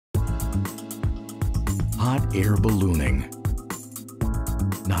Hot air ballooning.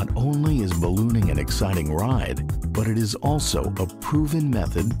 Not only is ballooning an exciting ride, but it is also a proven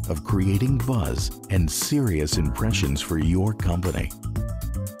method of creating buzz and serious impressions for your company.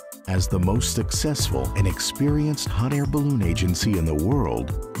 As the most successful and experienced hot air balloon agency in the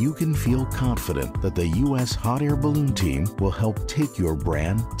world, you can feel confident that the U.S. Hot Air Balloon Team will help take your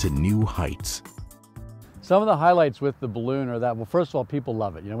brand to new heights. Some of the highlights with the balloon are that, well, first of all, people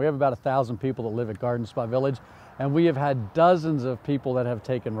love it. You know, we have about 1,000 people that live at Garden Spot Village, and we have had dozens of people that have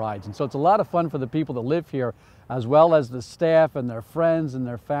taken rides. And so it's a lot of fun for the people that live here, as well as the staff and their friends and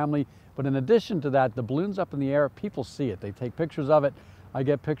their family. But in addition to that, the balloon's up in the air, people see it. They take pictures of it. I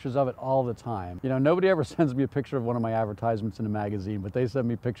get pictures of it all the time. You know, nobody ever sends me a picture of one of my advertisements in a magazine, but they send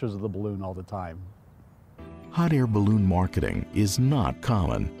me pictures of the balloon all the time. Hot air balloon marketing is not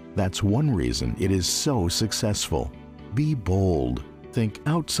common. That's one reason it is so successful. Be bold, think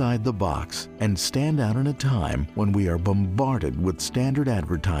outside the box, and stand out in a time when we are bombarded with standard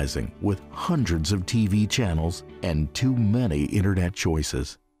advertising with hundreds of TV channels and too many internet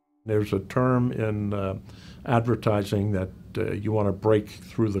choices. There's a term in advertising that you want to break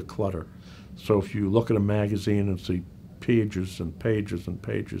through the clutter. So if you look at a magazine and see pages and pages and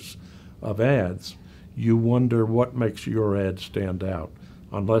pages of ads, you wonder what makes your ad stand out.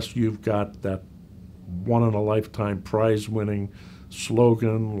 Unless you've got that one-in-a-lifetime prize-winning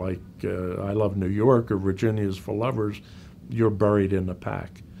slogan like I love New York or Virginia's for lovers, you're buried in the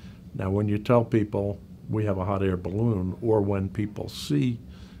pack. Now when you tell people we have a hot air balloon, or when people see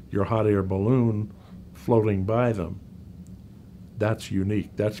your hot air balloon floating by them, that's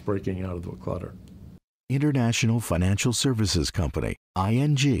unique. That's breaking out of the clutter. International Financial Services Company,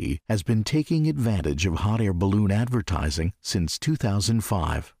 ING, has been taking advantage of hot air balloon advertising since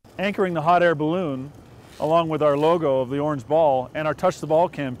 2005. Anchoring the hot air balloon along with our logo of the orange ball and our Touch the Ball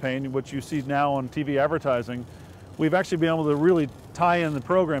campaign, which you see now on TV advertising, we've actually been able to really tie in the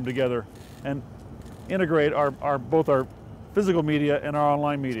program together and integrate both our physical media and our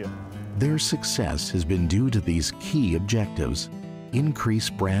online media. Their success has been due to these key objectives: increase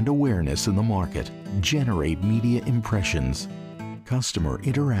brand awareness in the market, generate media impressions, customer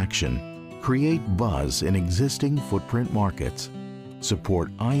interaction, create buzz in existing footprint markets, support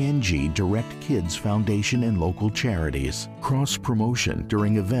ING Direct Kids Foundation and local charities, cross-promotion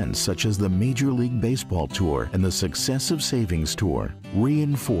during events such as the Major League Baseball Tour and the Successive Savings Tour,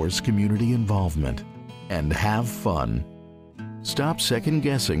 reinforce community involvement, and have fun. Stop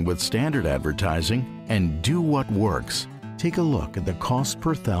second-guessing with standard advertising and do what works. Take a look at the cost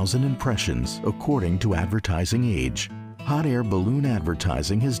per 1,000 impressions according to Advertising Age. Hot air balloon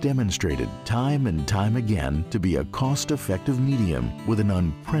advertising has demonstrated time and time again to be a cost-effective medium with an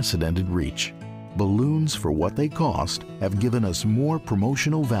unprecedented reach. Balloons, for what they cost, have given us more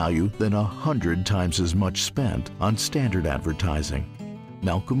promotional value than 100 times as much spent on standard advertising.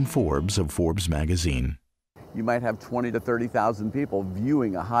 Malcolm Forbes of Forbes magazine. You might have 20 to 30,000 people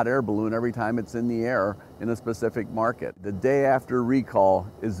viewing a hot air balloon every time it's in the air in a specific market. The day after recall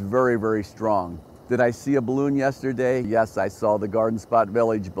is very, very strong. Did I see a balloon yesterday? Yes, I saw the Garden Spot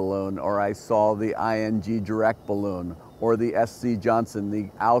Village balloon, or I saw the ING Direct balloon, or the SC Johnson, the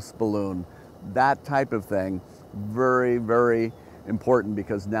Aus balloon. That type of thing, very, very important,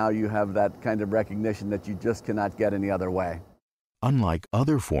 because now you have that kind of recognition that you just cannot get any other way. Unlike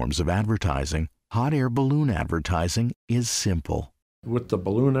other forms of advertising, hot air balloon advertising is simple. With the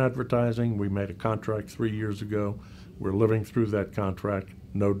balloon advertising, we made a contract 3 years ago. We're living through that contract.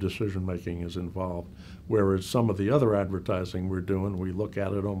 No decision-making is involved. Whereas some of the other advertising we're doing, we look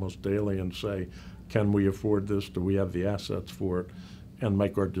at it almost daily and say, can we afford this? Do we have the assets for it? And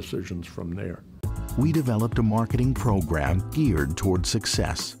make our decisions from there. We developed a marketing program geared toward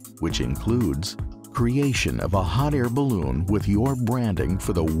success, which includes creation of a hot air balloon with your branding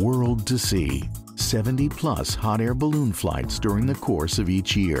for the world to see, 70+ hot air balloon flights during the course of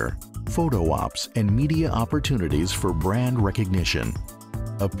each year, photo ops and media opportunities for brand recognition,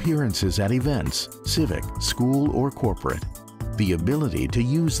 appearances at events, civic, school, or corporate, the ability to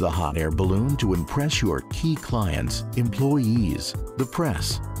use the hot air balloon to impress your key clients, employees, the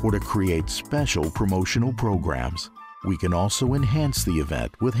press, or to create special promotional programs. We can also enhance the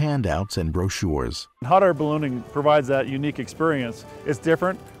event with handouts and brochures. Hot air ballooning provides that unique experience. It's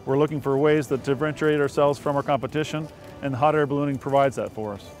different. We're looking for ways to differentiate ourselves from our competition, and hot air ballooning provides that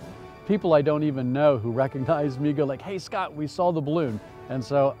for us. People I don't even know who recognize me go like, hey Scott, we saw the balloon. And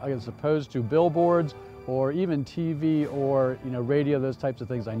so as opposed to billboards or even TV or radio, those types of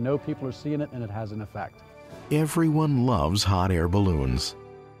things, I know people are seeing it and it has an effect. Everyone loves hot air balloons.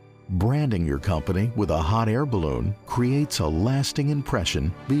 Branding your company with a hot air balloon creates a lasting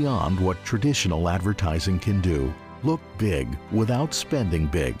impression beyond what traditional advertising can do. Look big without spending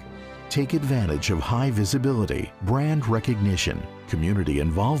big. Take advantage of high visibility, brand recognition, community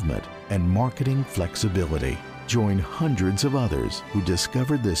involvement, and marketing flexibility. Join hundreds of others who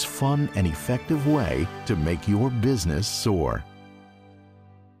discovered this fun and effective way to make your business soar.